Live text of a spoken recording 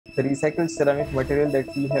the recycled ceramic material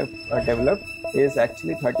that we have developed is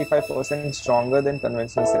actually 35% stronger than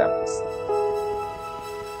conventional ceramics.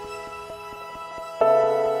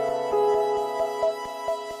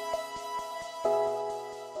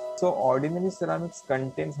 So ordinary ceramics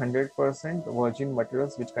contains 100% virgin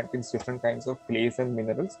materials, which contains different kinds of clays and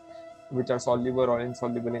minerals, which are soluble or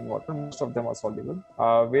insoluble in water. Most of them are soluble.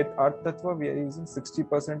 With EarthTatva, we are using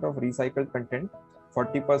 60% of recycled content,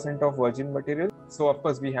 40% of virgin material. So of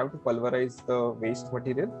course, we have to pulverize the waste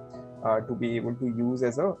material to be able to use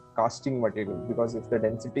as a casting material, because if the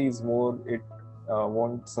density is more, it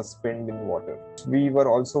won't suspend in water. We were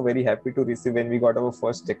also very happy to receive, when we got our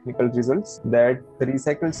first technical results, that the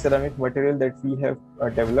recycled ceramic material that we have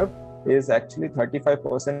developed is actually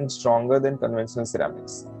 35% stronger than conventional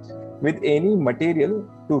ceramics. With any material,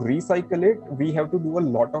 to recycle it, we have to do a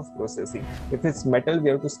lot of processing. If it's metal, we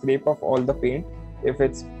have to scrape off all the paint. If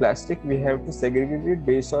it's plastic, we have to segregate it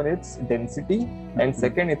based on its density and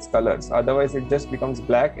second, its colors. Otherwise, it just becomes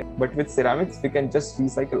black. But with ceramics, we can just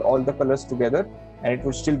recycle all the colors together and it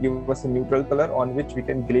will still give us a neutral color on which we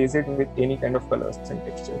can glaze it with any kind of colors and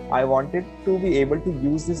texture. I wanted to be able to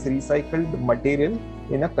use this recycled material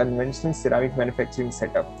in a conventional ceramic manufacturing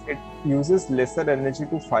setup. It uses lesser energy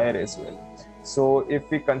to fire as well. So if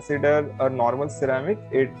we consider a normal ceramic,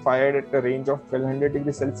 it fired at a range of 1200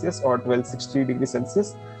 degrees Celsius or 1260 degrees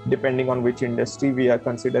Celsius, depending on which industry we are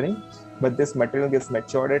considering. But this material gets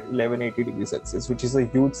matured at 1180 degrees Celsius, which is a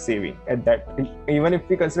huge saving at that. Even if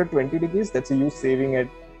we consider 20 degrees, that's a huge saving at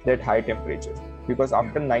that high temperature. Because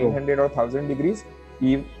after 900 or 1000 degrees,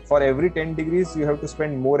 for every 10 degrees, you have to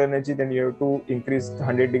spend more energy than you have to increase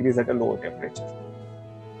 100 degrees at a lower temperature.